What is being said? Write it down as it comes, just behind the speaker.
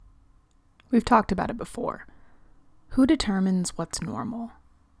We've talked about it before. Who determines what's normal?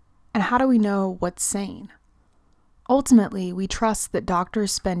 And how do we know what's sane? Ultimately, we trust that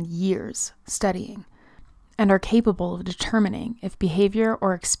doctors spend years studying and are capable of determining if behavior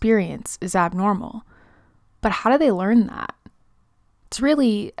or experience is abnormal. But how do they learn that? It's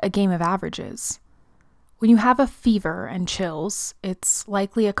really a game of averages. When you have a fever and chills, it's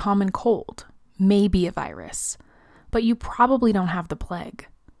likely a common cold, maybe a virus, but you probably don't have the plague.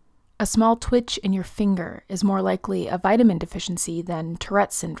 A small twitch in your finger is more likely a vitamin deficiency than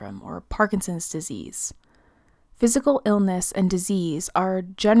Tourette's syndrome or Parkinson's disease. Physical illness and disease are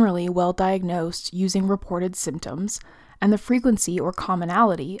generally well diagnosed using reported symptoms and the frequency or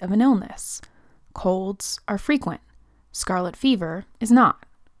commonality of an illness. Colds are frequent. Scarlet fever is not.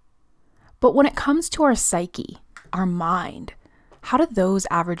 But when it comes to our psyche, our mind, how do those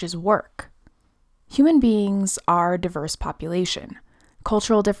averages work? Human beings are a diverse population.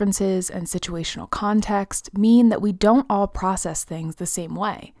 Cultural differences and situational context mean that we don't all process things the same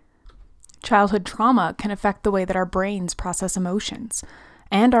way. Childhood trauma can affect the way that our brains process emotions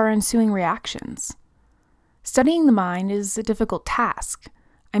and our ensuing reactions. Studying the mind is a difficult task.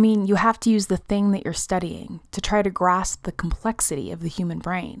 You have to use the thing that you're studying to try to grasp the complexity of the human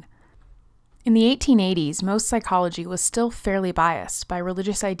brain. In the 1880s, most psychology was still fairly biased by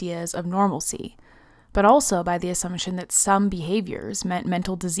religious ideas of normalcy, but also by the assumption that some behaviors meant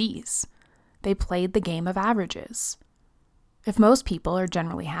mental disease. They played the game of averages. If most people are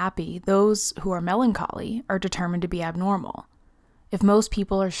generally happy, those who are melancholy are determined to be abnormal. If most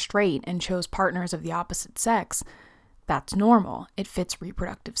people are straight and chose partners of the opposite sex, that's normal. It fits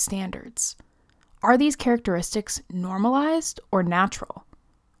reproductive standards. Are these characteristics normalized or natural?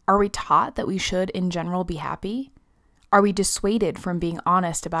 Are we taught that we should, in general, be happy? Are we dissuaded from being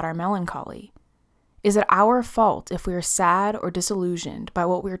honest about our melancholy? Is it our fault if we are sad or disillusioned by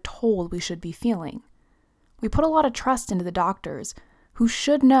what we are told we should be feeling? We put a lot of trust into the doctors, who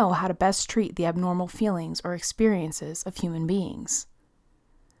should know how to best treat the abnormal feelings or experiences of human beings.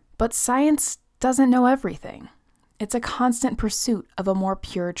 But science doesn't know everything. It's a constant pursuit of a more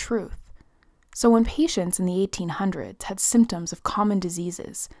pure truth. So when patients in the 1800s had symptoms of common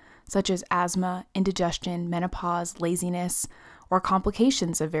diseases, such as asthma, indigestion, menopause, laziness, or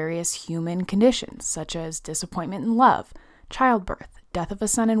complications of various human conditions, such as disappointment in love, childbirth, death of a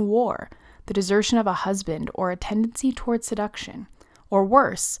son in war, the desertion of a husband, or a tendency toward seduction, or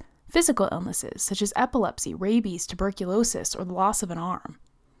worse, physical illnesses such as epilepsy, rabies, tuberculosis, or the loss of an arm.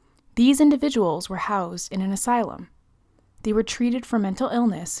 These individuals were housed in an asylum. They were treated for mental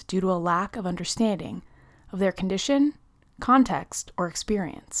illness due to a lack of understanding of their condition, context, or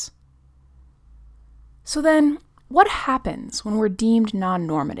experience. So then, what happens when we're deemed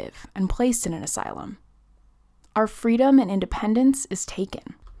non-normative and placed in an asylum? Our freedom and independence is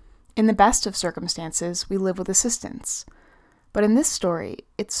taken. In the best of circumstances, we live with assistance. But in this story,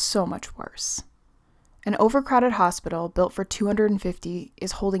 it's so much worse. An overcrowded hospital built for 250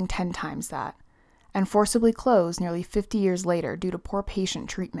 is holding 10 times that, and forcibly closed nearly 50 years later due to poor patient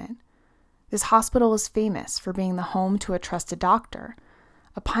treatment. This hospital is famous for being the home to a trusted doctor,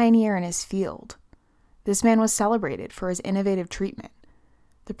 a pioneer in his field. This man was celebrated for his innovative treatment.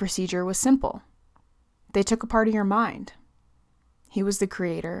 The procedure was simple. They took a part of your mind. He was the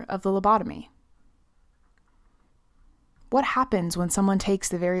creator of the lobotomy. What happens when someone takes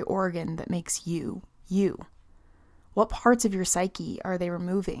the very organ that makes you, you? What parts of your psyche are they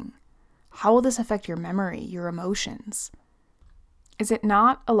removing? How will this affect your memory, your emotions? Is it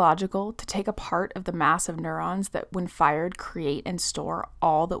not illogical to take a part of the mass of neurons that, when fired, create and store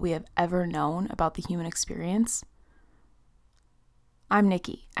all that we have ever known about the human experience? I'm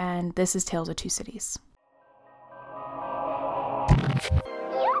Nikki, and this is Tales of Two Cities.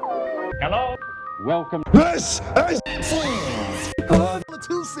 Hello? Welcome. This is of the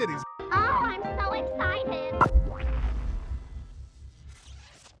Two Cities. Oh, I'm so excited.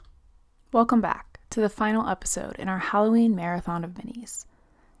 Welcome back to the final episode in our Halloween marathon of minis.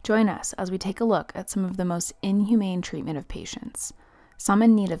 Join us as we take a look at some of the most inhumane treatment of patients, some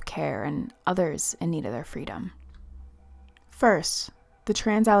in need of care and others in need of their freedom. First, the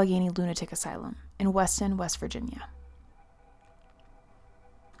Trans-Allegheny Lunatic Asylum in Weston, West Virginia.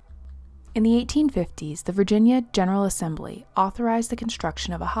 In the 1850s, the Virginia General Assembly authorized the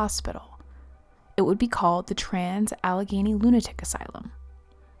construction of a hospital. It would be called the Trans-Allegheny Lunatic Asylum.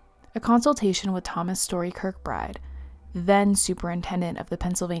 A consultation with Thomas Story Kirkbride, then superintendent of the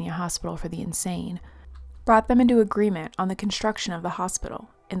Pennsylvania Hospital for the Insane, brought them into agreement on the construction of the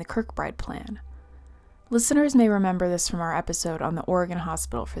hospital in the Kirkbride Plan. Listeners may remember this from our episode on the Oregon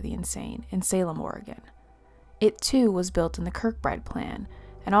Hospital for the Insane in Salem, Oregon. It too was built in the Kirkbride Plan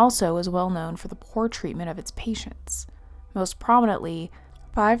and also is well known for the poor treatment of its patients, most prominently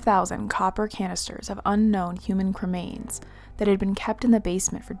 5,000 copper canisters of unknown human cremains that had been kept in the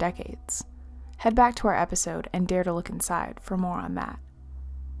basement for decades. Head back to our episode and dare to look inside for more on that.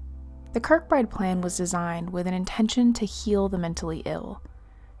 The Kirkbride plan was designed with an intention to heal the mentally ill.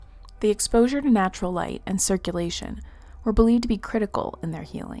 The exposure to natural light and circulation were believed to be critical in their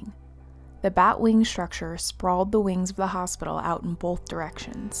healing. The bat-wing structure sprawled the wings of the hospital out in both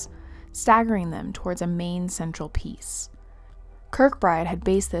directions, staggering them towards a main central piece. Kirkbride had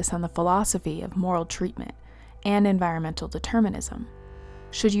based this on the philosophy of moral treatment and environmental determinism.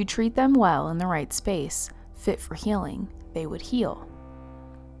 Should you treat them well in the right space, fit for healing, they would heal.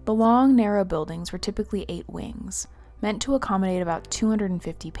 The long, narrow buildings were typically 8 wings, meant to accommodate about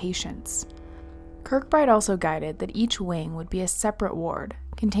 250 patients. Kirkbride also guided that each wing would be a separate ward,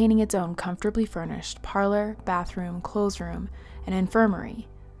 containing its own comfortably furnished parlor, bathroom, clothes room, and infirmary.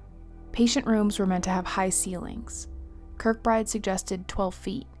 Patient rooms were meant to have high ceilings. Kirkbride suggested 12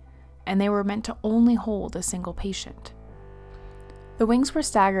 feet, and they were meant to only hold a single patient. The wings were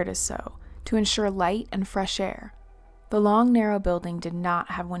staggered as so, to ensure light and fresh air. The long, narrow building did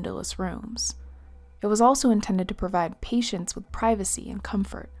not have windowless rooms. It was also intended to provide patients with privacy and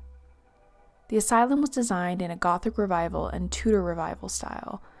comfort. The asylum was designed in a Gothic Revival and Tudor Revival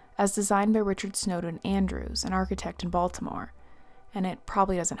style, as designed by Richard Snowden Andrews, an architect in Baltimore, and it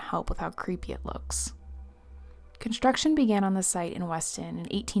probably doesn't help with how creepy it looks. Construction began on the site in Weston in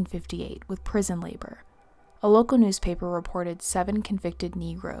 1858 with prison labor. A local newspaper reported 7 convicted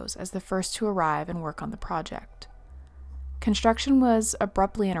Negroes as the first to arrive and work on the project. Construction was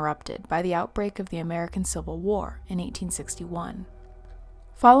abruptly interrupted by the outbreak of the American Civil War in 1861.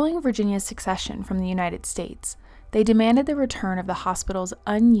 Following Virginia's secession from the United States, they demanded the return of the hospital's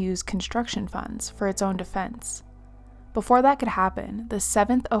unused construction funds for its own defense. Before that could happen, the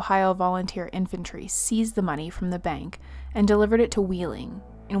 7th Ohio Volunteer Infantry seized the money from the bank and delivered it to Wheeling,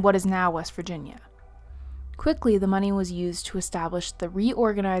 in what is now West Virginia. Quickly, the money was used to establish the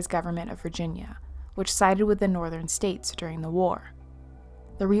reorganized government of Virginia, which sided with the northern states during the war.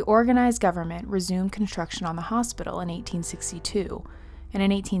 The reorganized government resumed construction on the hospital in 1862, and in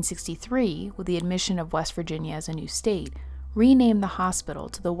 1863, with the admission of West Virginia as a new state, renamed the hospital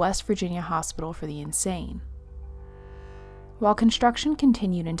to the West Virginia Hospital for the Insane. While construction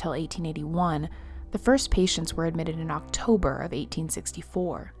continued until 1881, the first patients were admitted in October of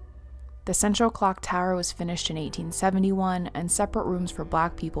 1864. The central clock tower was finished in 1871, and separate rooms for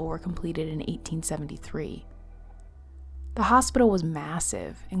Black people were completed in 1873. The hospital was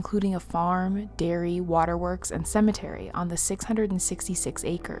massive, including a farm, dairy, waterworks, and cemetery on the 666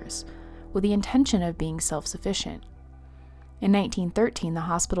 acres, with the intention of being self-sufficient. In 1913, the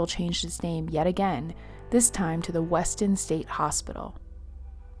hospital changed its name yet again, this time to the Weston State Hospital.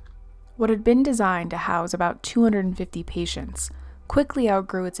 What had been designed to house about 250 patients quickly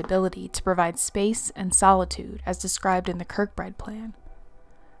outgrew its ability to provide space and solitude as described in the Kirkbride plan.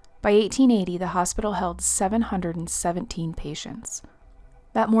 By 1880, the hospital held 717 patients.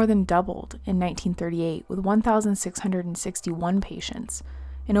 That more than doubled in 1938 with 1,661 patients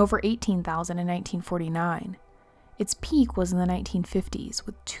and over 18,000 in 1949. Its peak was in the 1950s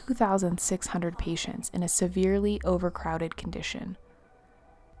with 2,600 patients in a severely overcrowded condition.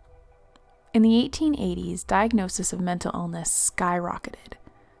 In the 1880s, diagnosis of mental illness skyrocketed.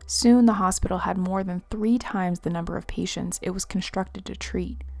 Soon, the hospital had more than 3 times the number of patients it was constructed to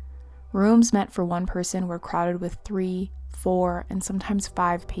treat. Rooms meant for one person were crowded with 3, 4, and sometimes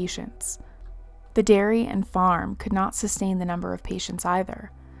 5 patients. The dairy and farm could not sustain the number of patients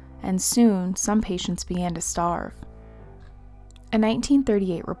either, and soon some patients began to starve. A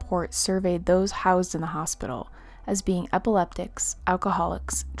 1938 report surveyed those housed in the hospital as being epileptics,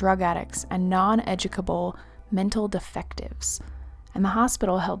 alcoholics, drug addicts, and non-educable mental defectives, and the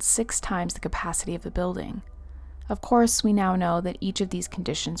hospital held 6 times the capacity of the building. Of course, we now know that each of these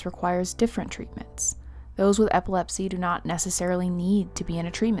conditions requires different treatments. Those with epilepsy do not necessarily need to be in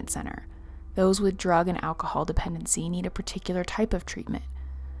a treatment center. Those with drug and alcohol dependency need a particular type of treatment,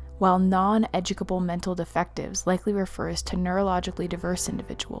 while non-educable mental defectives likely refers to neurologically diverse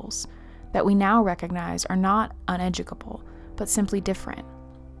individuals that we now recognize are not uneducable, but simply different.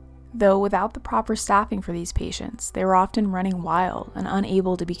 Though without the proper staffing for these patients, they were often running wild and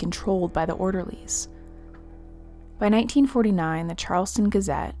unable to be controlled by the orderlies. By 1949, the Charleston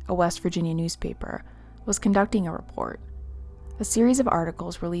Gazette, a West Virginia newspaper, was conducting a report. A series of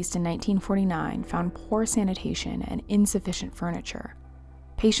articles released in 1949 found poor sanitation and insufficient furniture.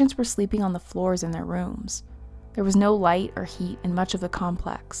 Patients were sleeping on the floors in their rooms. There was no light or heat in much of the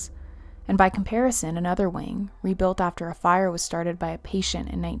complex. and by comparison, another wing, rebuilt after a fire was started by a patient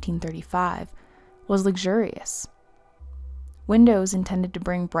in 1935, was luxurious. Windows intended to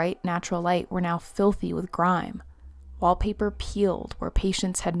bring bright natural light were now filthy with grime, wallpaper peeled where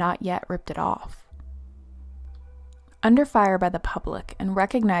patients had not yet ripped it off. Under fire by the public and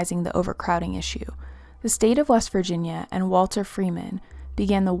recognizing the overcrowding issue, the state of West Virginia and Walter Freeman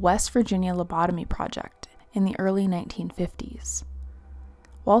began the West Virginia Lobotomy Project in the early 1950s.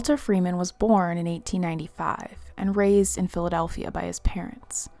 Walter Freeman was born in 1895 and raised in Philadelphia by his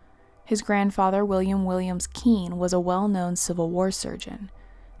parents. His grandfather, William Williams Keene, was a well-known Civil War surgeon,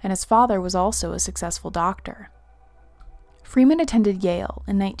 and his father was also a successful doctor. Freeman attended Yale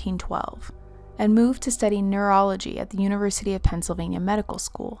in 1912 and moved to study neurology at the University of Pennsylvania Medical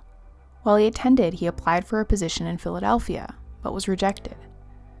School. While he attended, he applied for a position in Philadelphia, but was rejected.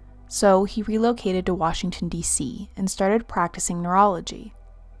 So he relocated to Washington, D.C., and started practicing neurology.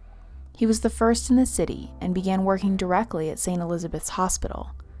 He was the first in the city and began working directly at St. Elizabeth's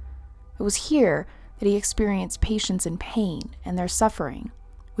Hospital. It was here that he experienced patients in pain and their suffering,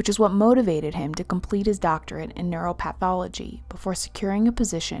 which is what motivated him to complete his doctorate in neuropathology before securing a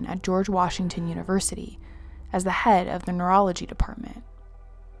position at George Washington University as the head of the neurology department.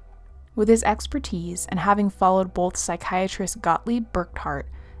 With his expertise and having followed both psychiatrist Gottlieb Burckhardt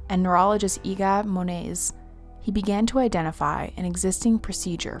and neurologist Ega Moniz, he began to identify an existing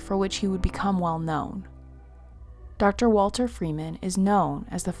procedure for which he would become well known. Dr. Walter Freeman is known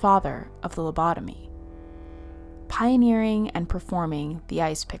as the father of the lobotomy, pioneering and performing the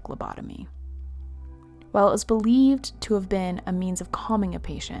ice pick lobotomy. While it was believed to have been a means of calming a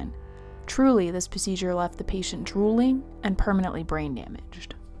patient, truly this procedure left the patient drooling and permanently brain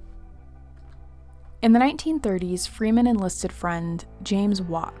damaged. In the 1930s, Freeman enlisted friend James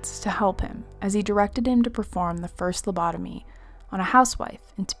Watts to help him as he directed him to perform the first lobotomy on a housewife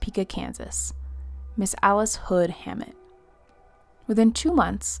in Topeka, Kansas, Miss Alice Hood Hammett. Within 2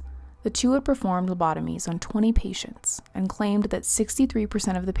 months, the two had performed lobotomies on 20 patients and claimed that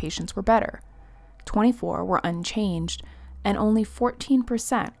 63% of the patients were better, 24 were unchanged, and only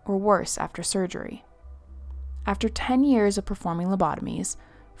 14% were worse after surgery. After 10 years of performing lobotomies,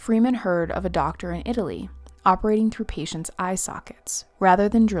 Freeman heard of a doctor in Italy operating through patients' eye sockets rather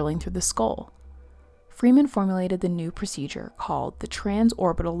than drilling through the skull. Freeman formulated the new procedure called the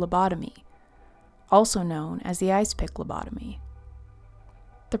transorbital lobotomy, also known as the ice pick lobotomy.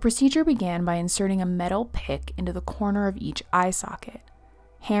 The procedure began by inserting a metal pick into the corner of each eye socket,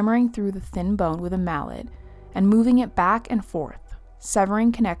 hammering through the thin bone with a mallet, and moving it back and forth,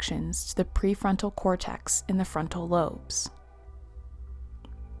 severing connections to the prefrontal cortex in the frontal lobes.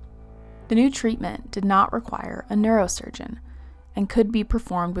 The new treatment did not require a neurosurgeon and could be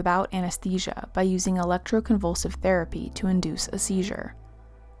performed without anesthesia by using electroconvulsive therapy to induce a seizure.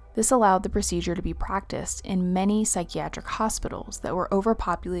 This allowed the procedure to be practiced in many psychiatric hospitals that were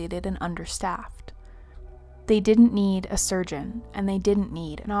overpopulated and understaffed. They didn't need a surgeon, and they didn't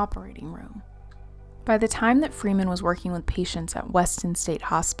need an operating room. By the time that Freeman was working with patients at Weston State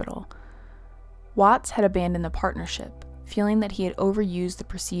Hospital, Watts had abandoned the partnership, feeling that he had overused the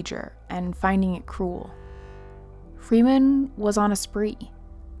procedure and finding it cruel. Freeman was on a spree.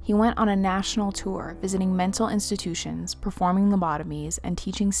 He went on a national tour, visiting mental institutions, performing lobotomies, and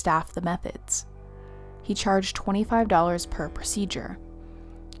teaching staff the methods. He charged $25 per procedure.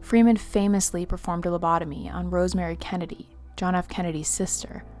 Freeman famously performed a lobotomy on Rosemary Kennedy, John F. Kennedy's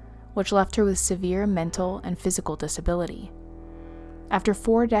sister, which left her with severe mental and physical disability. After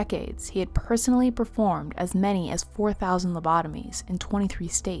 4 decades, he had personally performed as many as 4,000 lobotomies in 23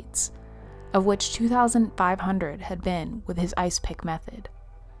 states, of which 2,500 had been with his ice pick method.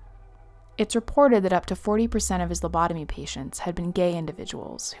 It's reported that up to 40% of his lobotomy patients had been gay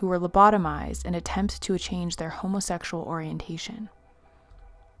individuals who were lobotomized in an attempt to change their homosexual orientation.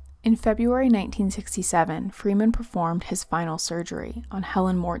 In February 1967, Freeman performed his final surgery on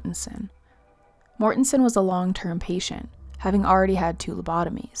Helen Mortensen. Mortensen was a long-term patient, having already had 2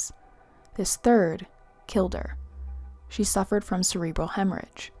 lobotomies. This third killed her. She suffered from cerebral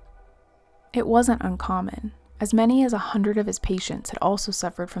hemorrhage. It wasn't uncommon. As many as 100 of his patients had also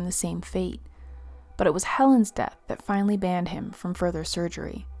suffered from the same fate, but it was Helen's death that finally banned him from further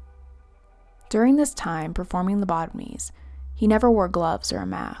surgery. During this time performing lobotomies, he never wore gloves or a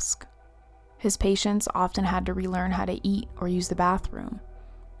mask. His patients often had to relearn how to eat or use the bathroom.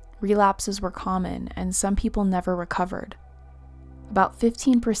 Relapses were common, and some people never recovered. About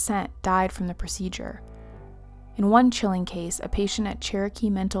 15% died from the procedure. In one chilling case, a patient at Cherokee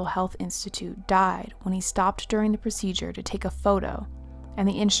Mental Health Institute died when he stopped during the procedure to take a photo, and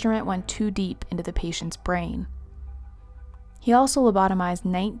the instrument went too deep into the patient's brain. He also lobotomized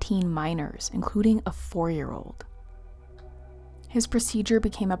 19 minors, including a 4-year-old. His procedure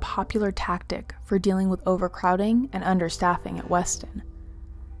became a popular tactic for dealing with overcrowding and understaffing at Weston.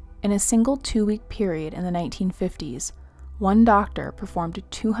 In a single 2-week period in the 1950s, one doctor performed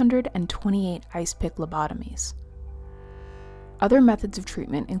 228 ice pick lobotomies. Other methods of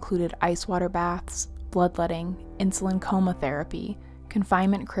treatment included ice water baths, bloodletting, insulin coma therapy,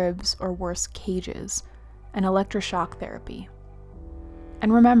 confinement cribs or worse, cages, and electroshock therapy.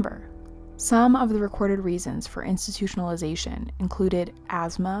 And remember, some of the recorded reasons for institutionalization included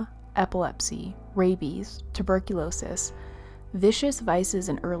asthma, epilepsy, rabies, tuberculosis, vicious vices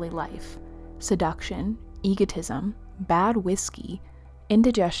in early life, seduction, egotism, bad whiskey,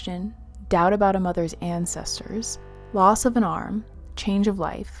 indigestion, doubt about a mother's ancestors, loss of an arm, change of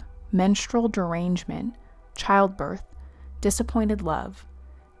life, menstrual derangement, childbirth, disappointed love,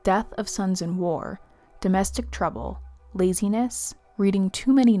 death of sons in war, domestic trouble, laziness, reading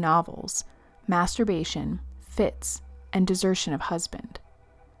too many novels, masturbation, fits, and desertion of husband.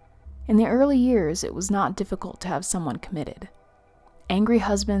 In the early years, it was not difficult to have someone committed. Angry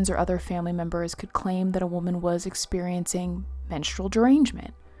husbands or other family members could claim that a woman was experiencing menstrual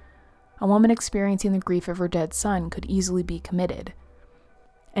derangement. A woman experiencing the grief of her dead son could easily be committed.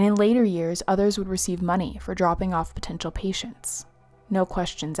 And in later years, others would receive money for dropping off potential patients. No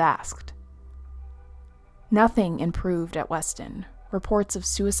questions asked. Nothing improved at Weston. Reports of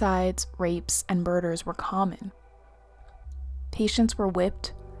suicides, rapes, and murders were common. Patients were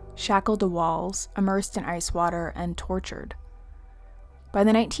whipped, shackled to walls, immersed in ice water, and tortured. By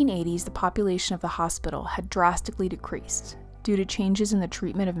the 1980s, the population of the hospital had drastically decreased due to changes in the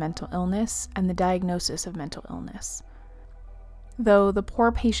treatment of mental illness and the diagnosis of mental illness. Though the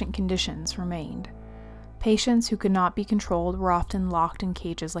poor patient conditions remained, patients who could not be controlled were often locked in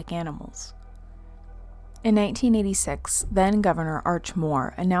cages like animals. In 1986, then-Governor Arch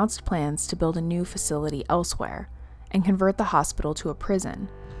Moore announced plans to build a new facility elsewhere and convert the hospital to a prison.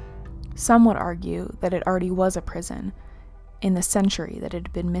 Some would argue that it already was a prison in the century that it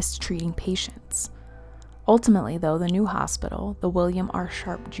had been mistreating patients. Ultimately, though, the new hospital, the William R.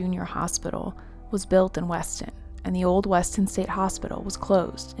 Sharp Jr. Hospital, was built in Weston, and the old Weston State Hospital was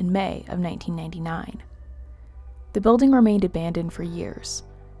closed in May of 1999. The building remained abandoned for years,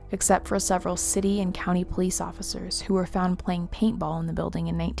 except for several city and county police officers who were found playing paintball in the building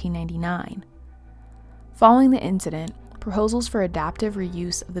in 1999. Following the incident, proposals for adaptive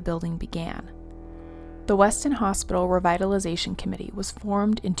reuse of the building began. The Weston Hospital Revitalization Committee was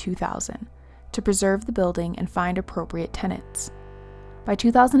formed in 2000 to preserve the building and find appropriate tenants. By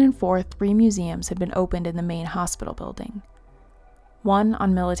 2004, 3 museums had been opened in the main hospital building. One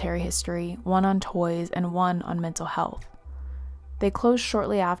on military history, one on toys, and one on mental health. They closed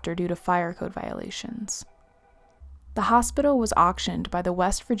shortly after due to fire code violations. The hospital was auctioned by the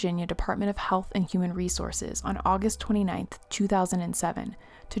West Virginia Department of Health and Human Resources on August 29, 2007,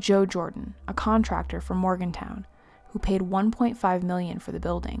 to Joe Jordan, a contractor from Morgantown, who paid $1.5 million for the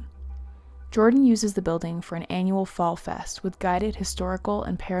building. Jordan uses the building for an annual Fall Fest with guided historical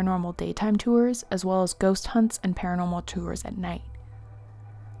and paranormal daytime tours, as well as ghost hunts and paranormal tours at night.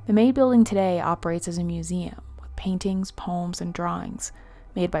 The main building today operates as a museum, with paintings, poems, and drawings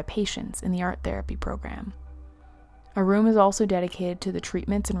made by patients in the art therapy program. A room is also dedicated to the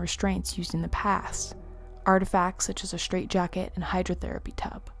treatments and restraints used in the past, artifacts such as a straitjacket and hydrotherapy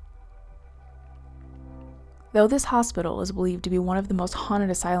tub. Though this hospital is believed to be one of the most haunted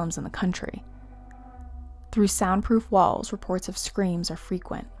asylums in the country, through soundproof walls, reports of screams are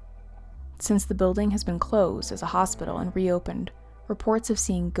frequent. Since the building has been closed as a hospital and reopened, reports of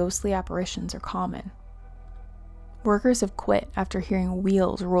seeing ghostly apparitions are common. Workers have quit after hearing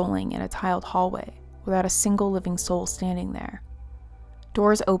wheels rolling in a tiled hallway without a single living soul standing there.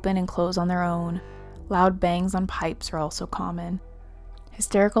 Doors open and close on their own. Loud bangs on pipes are also common.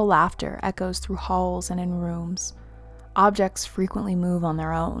 Hysterical laughter echoes through halls and in rooms. Objects frequently move on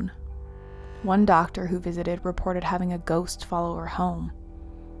their own. One doctor who visited reported having a ghost follow her home.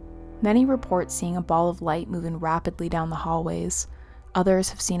 Many report seeing a ball of light moving rapidly down the hallways. Others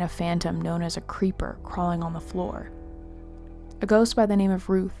have seen a phantom known as a creeper crawling on the floor. A ghost by the name of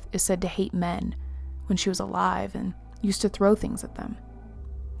Ruth is said to hate men when she was alive and used to throw things at them.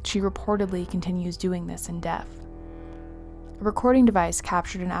 She reportedly continues doing this in death. A recording device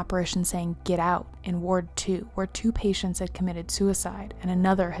captured an apparition saying "Get out" in Ward 2, where 2 patients had committed suicide and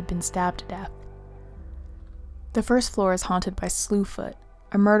another had been stabbed to death. The first floor is haunted by Slewfoot,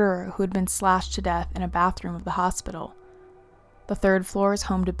 a murderer who had been slashed to death in a bathroom of the hospital. The 3rd floor is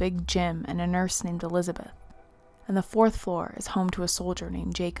home to Big Jim and a nurse named Elizabeth, and the 4th floor is home to a soldier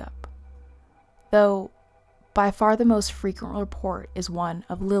named Jacob. Though By far the most frequent report is one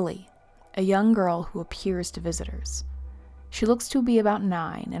of Lily, a young girl who appears to visitors. She looks to be about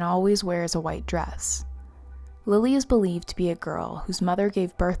 9 and always wears a white dress. Lily is believed to be a girl whose mother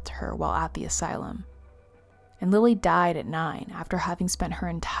gave birth to her while at the asylum. And Lily died at 9 after having spent her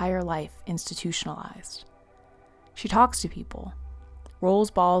entire life institutionalized. She talks to people,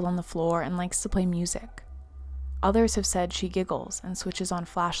 rolls balls on the floor, and likes to play music. Others have said she giggles and switches on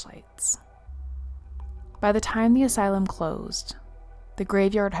flashlights. By the time the asylum closed, the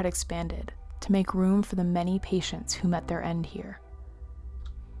graveyard had expanded to make room for the many patients who met their end here.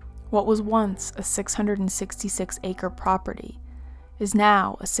 What was once a 666-acre property is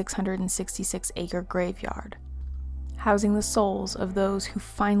now a 666-acre graveyard, housing the souls of those who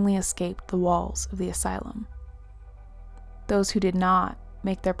finally escaped the walls of the asylum. Those who did not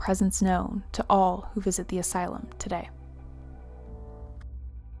make their presence known to all who visit the asylum today.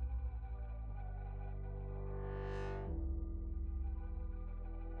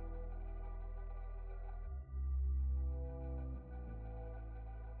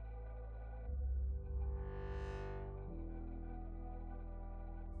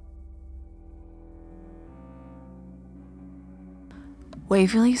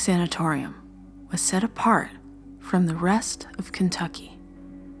 Waverly Sanatorium was set apart from the rest of Kentucky.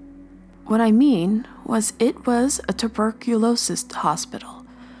 What I mean was it was a tuberculosis hospital,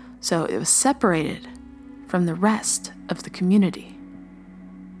 so it was separated from the rest of the community.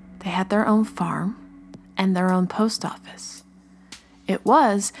 They had their own farm and their own post office. It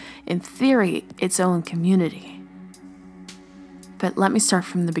was, in theory, its own community. But let me start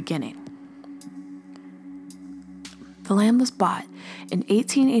from the beginning. The land was bought in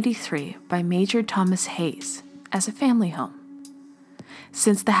 1883 by Major Thomas Hayes as a family home.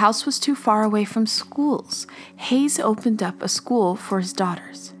 Since the house was too far away from schools, Hayes opened up a school for his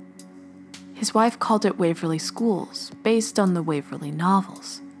daughters. His wife called it Waverly Schools, based on the Waverly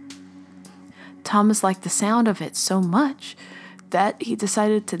novels. Thomas liked the sound of it so much that he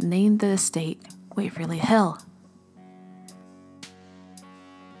decided to name the estate Waverly Hill.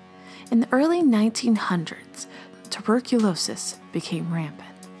 In the early 1900s, tuberculosis became rampant.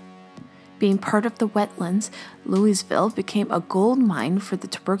 Being part of the wetlands, Louisville became a gold mine for the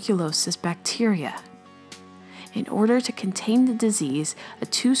tuberculosis bacteria. In order to contain the disease, a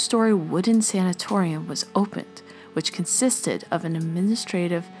 2-story wooden sanatorium was opened, which consisted of an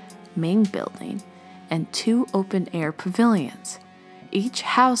administrative main building and 2 open-air pavilions, each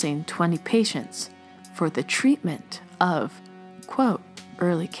housing 20 patients for the treatment of, quote,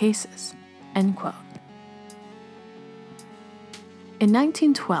 early cases, end quote. In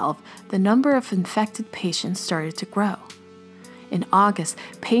 1912, the number of infected patients started to grow. In August,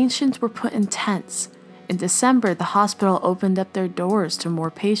 patients were put in tents. In December, the hospital opened up their doors to more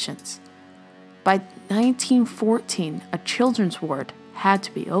patients. By 1914, a children's ward had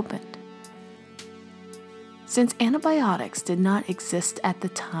to be opened. Since antibiotics did not exist at the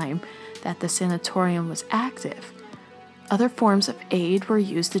time that the sanatorium was active, other forms of aid were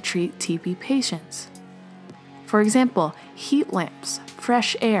used to treat TB patients. For example, heat lamps,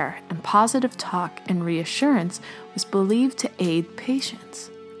 fresh air, and positive talk and reassurance was believed to aid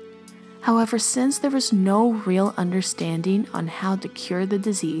patients. However, since there was no real understanding on how to cure the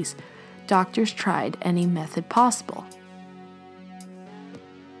disease, doctors tried any method possible.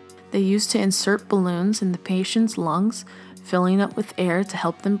 They used to insert balloons in the patient's lungs, filling up with air to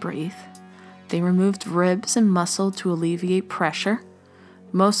help them breathe. They removed ribs and muscle to alleviate pressure.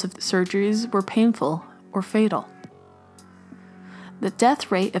 Most of the surgeries were painful or fatal. The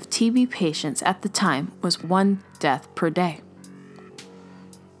death rate of TB patients at the time was 1 death per day.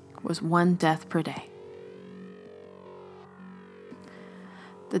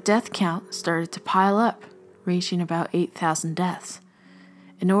 The death count started to pile up, reaching about 8,000 deaths.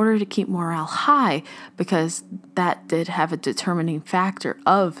 In order to keep morale high, because that did have a determining factor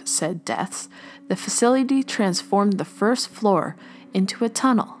of said deaths, the facility transformed the first floor into a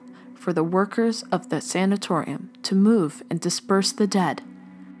tunnel for the workers of the sanatorium to move and disperse the dead.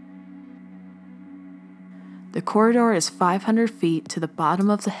 The corridor is 500 feet to the bottom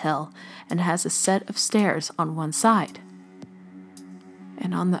of the hill and has a set of stairs on one side.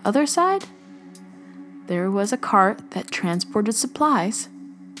 And on the other side, there was a cart that transported supplies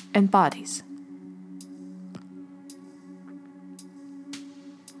and bodies.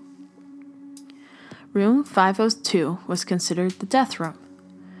 Room 502 was considered the death room.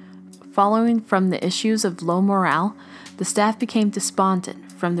 Following from the issues of low morale, the staff became despondent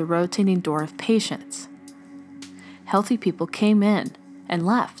from the rotating door of patients. Healthy people came in and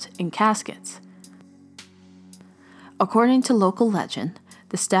left in caskets. According to local legend,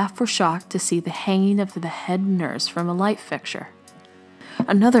 The staff were shocked to see the hanging of the head nurse from a light fixture.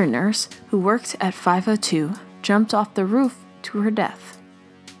 Another nurse, who worked at 502, jumped off the roof to her death.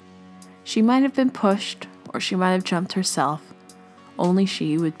 She might have been pushed, or she might have jumped herself. Only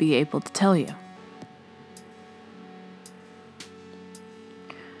she would be able to tell you.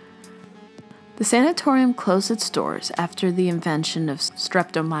 The sanatorium closed its doors after the invention of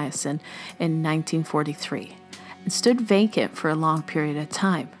streptomycin in 1943 and stood vacant for a long period of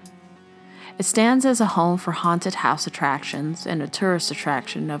time. It stands as a home for haunted house attractions and a tourist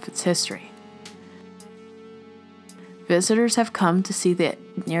attraction of its history. Visitors have come to see the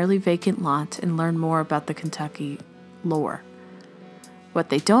nearly vacant lot and learn more about the Kentucky lore. What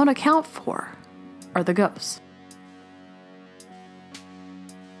they don't account for are the ghosts.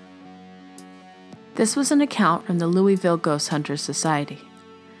 This was an account from the Louisville Ghost Hunters Society.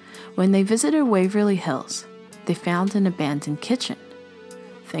 When they visited Waverly Hills, they found an abandoned kitchen.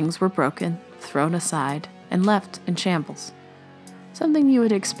 Things were broken, thrown aside, and left in shambles, something you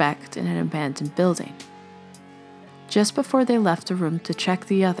would expect in an abandoned building. Just before they left a room to check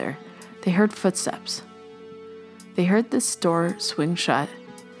the other, they heard footsteps. They heard this door swing shut,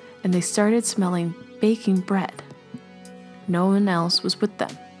 and they started smelling baking bread. No one else was with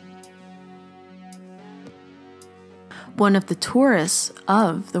them. One of the tourists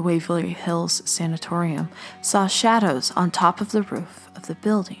of the Waverly Hills Sanatorium saw shadows on top of the roof of the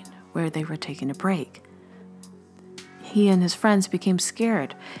building where they were taking a break. He and his friends became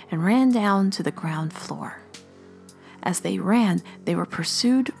scared and ran down to the ground floor. As they ran, they were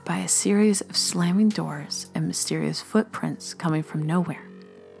pursued by a series of slamming doors and mysterious footprints coming from nowhere.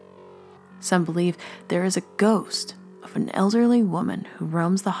 Some believe there is a ghost of an elderly woman who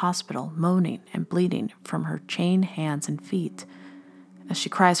roams the hospital moaning and bleeding from her chained hands and feet. As she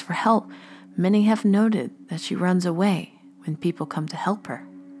cries for help, many have noted that she runs away when people come to help her.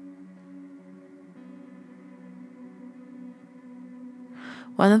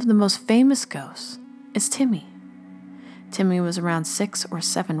 One of the most famous ghosts is Timmy. Timmy was around 6 or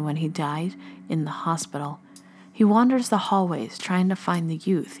 7 when he died in the hospital. He wanders the hallways trying to find the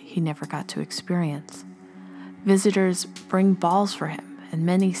youth he never got to experience. Visitors bring balls for him, and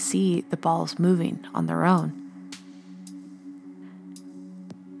many see the balls moving on their own.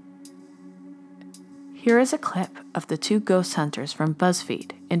 Here is a clip of the 2 ghost hunters from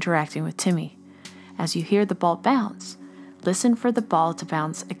BuzzFeed interacting with Timmy. As you hear the ball bounce, listen for the ball to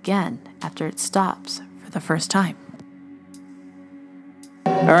bounce again after it stops for the first time.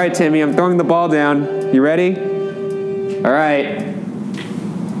 All right, Timmy, I'm throwing the ball down. You ready? All right.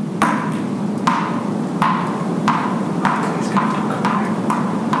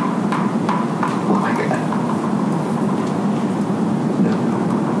 Oh my God. No.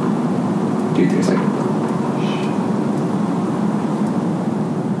 2, 3 seconds.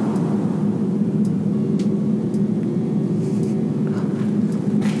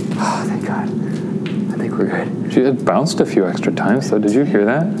 Oh, thank God. I think we're good. It bounced a few extra times, though. Did you hear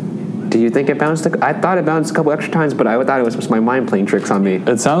that? Do you think it bounced? I thought it bounced a couple extra times, but I thought it was just my mind playing tricks on me.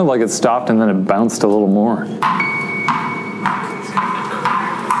 It sounded like it stopped and then it bounced a little more.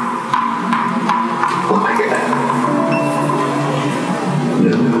 Oh my God.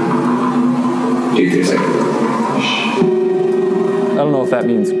 No. 2, 3 seconds. I don't know if that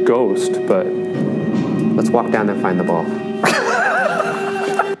means ghost, but... Let's walk down and find the ball.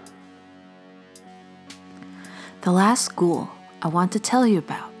 The last school I want to tell you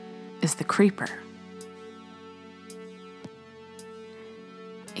about is the Creeper.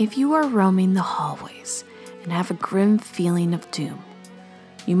 If you are roaming the hallways and have a grim feeling of doom,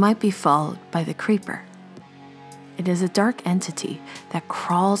 you might be followed by the Creeper. It is a dark entity that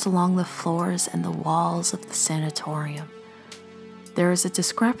crawls along the floors and the walls of the sanatorium. There is a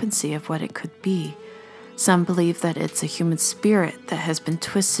discrepancy of what it could be. Some believe that it's a human spirit that has been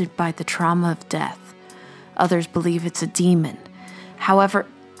twisted by the trauma of death. Others believe it's a demon. However,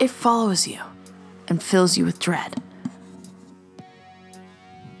 it follows you and fills you with dread.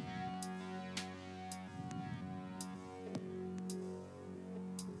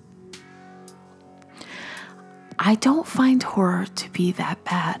 I don't find horror to be that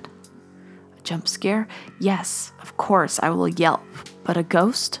bad. A jump scare? Yes, of course, I will yelp. But a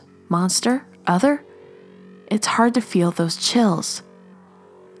ghost? Monster? Other? It's hard to feel those chills.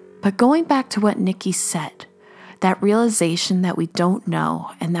 But going back to what Nikki said, that realization that we don't know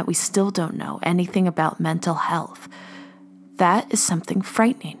and that we still don't know anything about mental health, that is something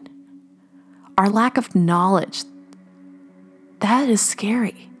frightening. Our lack of knowledge, that is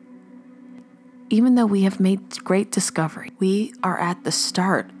scary. Even though we have made great discovery, we are at the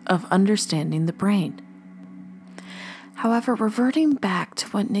start of understanding the brain. However, reverting back to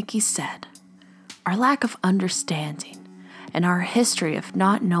what Nikki said, our lack of understanding and our history of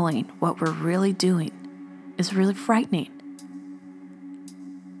not knowing what we're really doing is really frightening.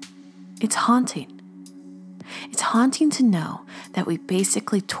 It's haunting. It's haunting to know that we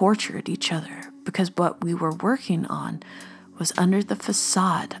basically tortured each other because what we were working on was under the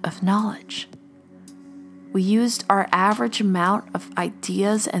facade of knowledge. We used our average amount of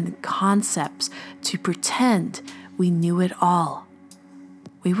ideas and concepts to pretend we knew it all.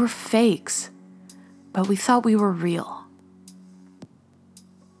 We were fakes, but we thought we were real.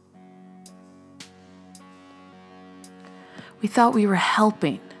 We thought we were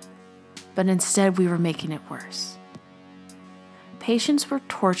helping, but instead we were making it worse. Patients were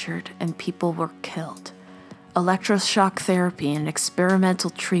tortured and people were killed. Electroshock therapy and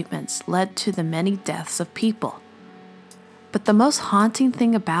experimental treatments led to the many deaths of people. But the most haunting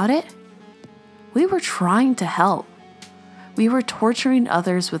thing about it, we were trying to help. We were torturing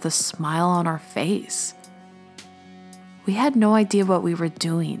others with a smile on our face. We had no idea what we were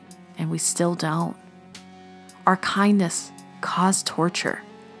doing, and we still don't. Our kindness caused torture,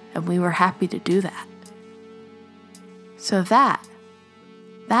 and we were happy to do that. So that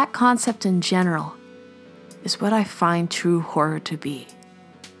concept in general is what I find true horror to be.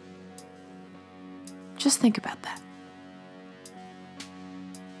 Just think about that.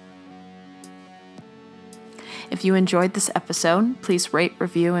 If you enjoyed this episode, please rate,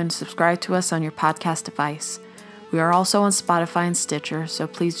 review, and subscribe to us on your podcast device. We are also on Spotify and Stitcher, so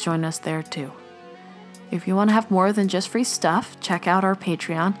please join us there too. If you want to have more than just free stuff, check out our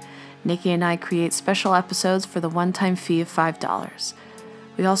Patreon. Nikki and I create special episodes for the one-time fee of $5.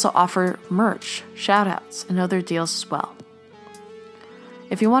 We also offer merch, shoutouts, and other deals as well.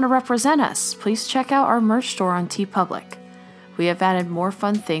 If you want to represent us, please check out our merch store on TeePublic. We have added more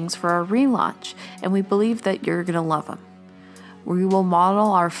fun things for our relaunch, and we believe that you're going to love them. We will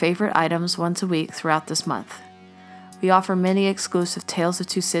model our favorite items once a week throughout this month. We offer many exclusive Tales of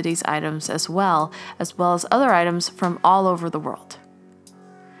Two Cities items as well as other items from all over the world.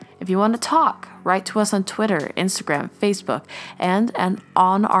 If you want to talk, write to us on Twitter, Instagram, Facebook, and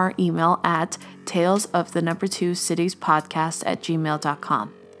on our email at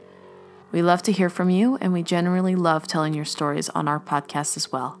talesofthe2citiespodcast@gmail.com. We love to hear from you, and we generally love telling your stories on our podcast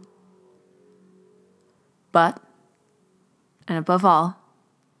as well. But, and above all,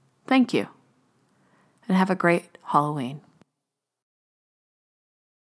 thank you, and have a great Halloween.